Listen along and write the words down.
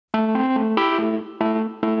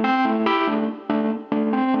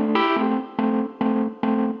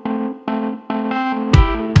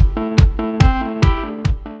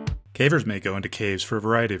Cavers may go into caves for a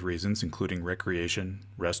variety of reasons, including recreation,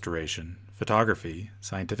 restoration, photography,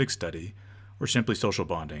 scientific study, or simply social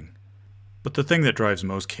bonding. But the thing that drives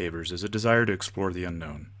most cavers is a desire to explore the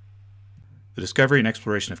unknown. The discovery and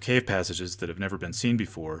exploration of cave passages that have never been seen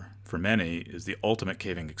before, for many, is the ultimate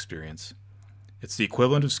caving experience. It's the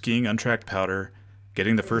equivalent of skiing untracked powder,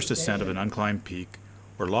 getting the first ascent of an unclimbed peak,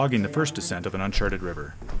 or logging the first descent of an uncharted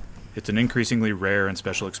river. It's an increasingly rare and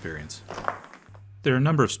special experience. There are a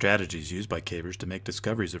number of strategies used by cavers to make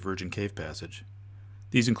discoveries of virgin cave passage.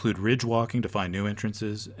 These include ridge walking to find new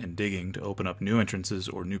entrances and digging to open up new entrances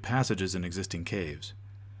or new passages in existing caves.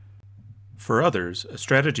 For others, a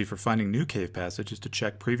strategy for finding new cave passage is to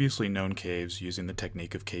check previously known caves using the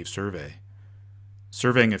technique of cave survey.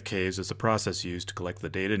 Surveying of caves is the process used to collect the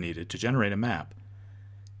data needed to generate a map.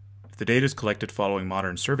 If the data is collected following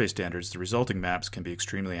modern survey standards, the resulting maps can be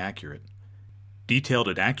extremely accurate. Detailed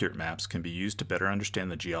and accurate maps can be used to better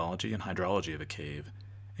understand the geology and hydrology of a cave,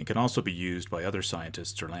 and can also be used by other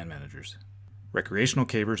scientists or land managers. Recreational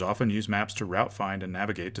cavers often use maps to route find and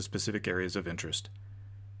navigate to specific areas of interest.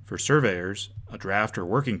 For surveyors, a draft or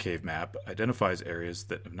working cave map identifies areas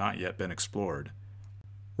that have not yet been explored.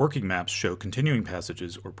 Working maps show continuing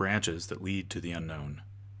passages or branches that lead to the unknown.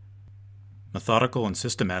 Methodical and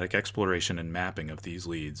systematic exploration and mapping of these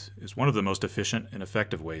leads is one of the most efficient and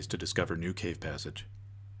effective ways to discover new cave passage.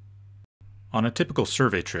 On a typical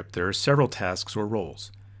survey trip, there are several tasks or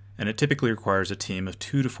roles, and it typically requires a team of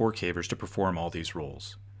 2 to 4 cavers to perform all these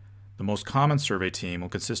roles. The most common survey team will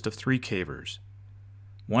consist of 3 cavers.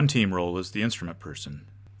 One team role is the instrument person.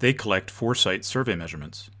 They collect 4 site survey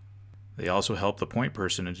measurements. They also help the point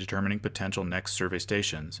person in determining potential next survey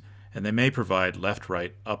stations, and they may provide left,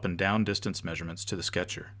 right, up, and down distance measurements to the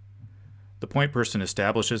sketcher. The point person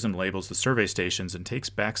establishes and labels the survey stations and takes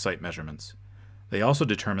back site measurements. They also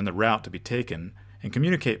determine the route to be taken and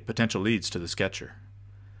communicate potential leads to the sketcher.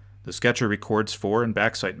 The sketcher records fore and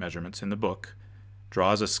back site measurements in the book,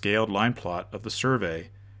 draws a scaled line plot of the survey,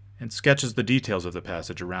 and sketches the details of the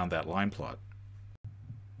passage around that line plot.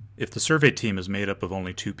 If the survey team is made up of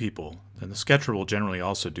only 2 people, then the sketcher will generally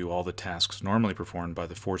also do all the tasks normally performed by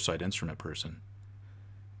the foresight instrument person.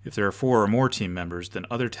 If there are 4 or more team members, then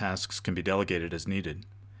other tasks can be delegated as needed.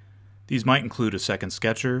 These might include a second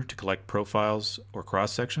sketcher to collect profiles or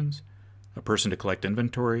cross-sections, a person to collect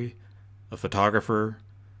inventory, a photographer,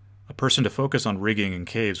 a person to focus on rigging in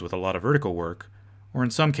caves with a lot of vertical work, or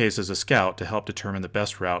in some cases a scout to help determine the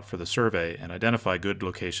best route for the survey and identify good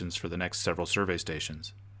locations for the next several survey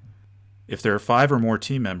stations. If there are 5 or more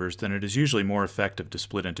team members, then it is usually more effective to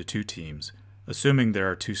split into 2 teams, assuming there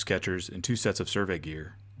are 2 sketchers and 2 sets of survey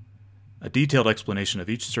gear. A detailed explanation of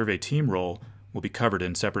each survey team role will be covered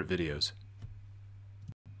in separate videos.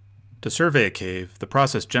 To survey a cave, the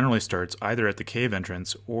process generally starts either at the cave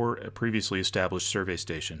entrance or a previously established survey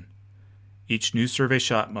station. Each new survey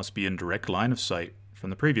shot must be in direct line of sight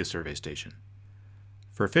from the previous survey station.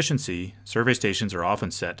 For efficiency, survey stations are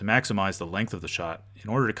often set to maximize the length of the shot in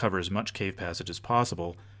order to cover as much cave passage as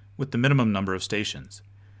possible with the minimum number of stations.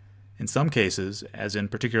 In some cases, as in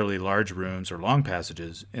particularly large rooms or long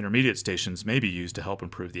passages, intermediate stations may be used to help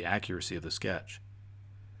improve the accuracy of the sketch.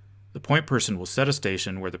 The point person will set a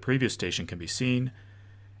station where the previous station can be seen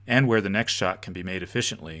and where the next shot can be made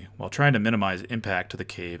efficiently while trying to minimize impact to the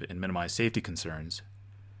cave and minimize safety concerns.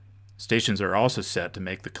 Stations are also set to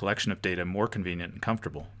make the collection of data more convenient and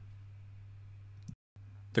comfortable.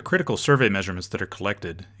 The critical survey measurements that are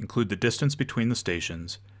collected include the distance between the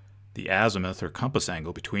stations, the azimuth or compass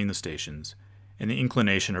angle between the stations, and the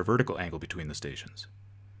inclination or vertical angle between the stations.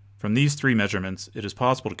 From these 3 measurements, it is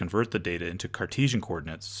possible to convert the data into Cartesian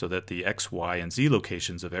coordinates so that the x, y, and z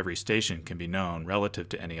locations of every station can be known relative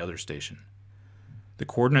to any other station. The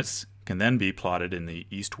coordinates can then be plotted in the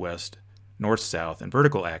east-west, north-south, and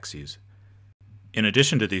vertical axes. In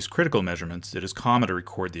addition to these critical measurements, it is common to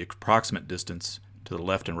record the approximate distance to the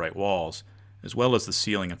left and right walls, as well as the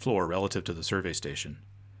ceiling and floor relative to the survey station.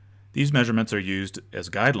 These measurements are used as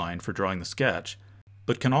a guideline for drawing the sketch,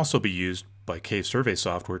 but can also be used by cave survey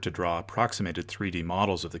software to draw approximated 3D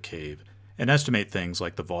models of the cave and estimate things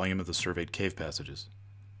like the volume of the surveyed cave passages.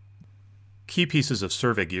 Key pieces of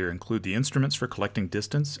survey gear include the instruments for collecting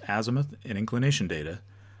distance, azimuth, and inclination data,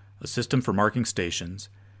 a system for marking stations,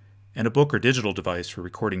 and a book or digital device for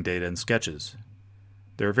recording data and sketches.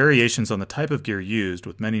 There are variations on the type of gear used,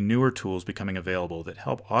 with many newer tools becoming available that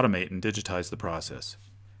help automate and digitize the process.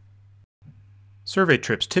 Survey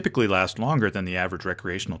trips typically last longer than the average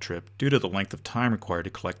recreational trip due to the length of time required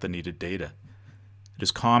to collect the needed data. It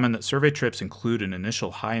is common that survey trips include an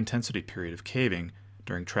initial high-intensity period of caving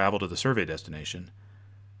during travel to the survey destination,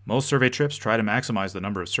 Most survey trips try to maximize the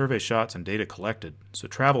number of survey shots and data collected, so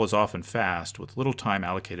travel is often fast with little time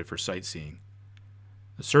allocated for sightseeing.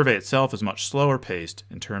 The survey itself is much slower paced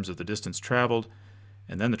in terms of the distance traveled,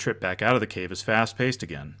 and then the trip back out of the cave is fast paced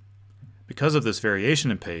again. Because of this variation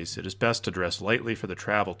in pace, it is best to dress lightly for the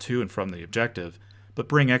travel to and from the objective, but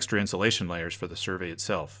bring extra insulation layers for the survey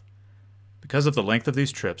itself. Because of the length of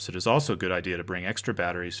these trips, it is also a good idea to bring extra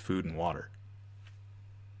batteries, food, and water.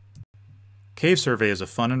 Cave survey is a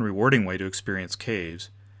fun and rewarding way to experience caves.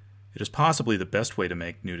 It is possibly the best way to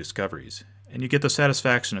make new discoveries, and you get the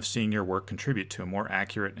satisfaction of seeing your work contribute to a more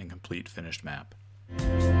accurate and complete finished map.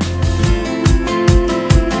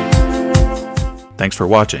 Thanks for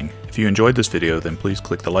watching. If you enjoyed this video, then please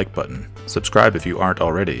click the like button. Subscribe if you aren't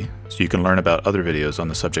already, so you can learn about other videos on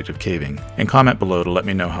the subject of caving, and comment below to let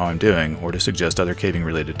me know how I'm doing or to suggest other caving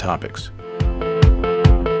related topics.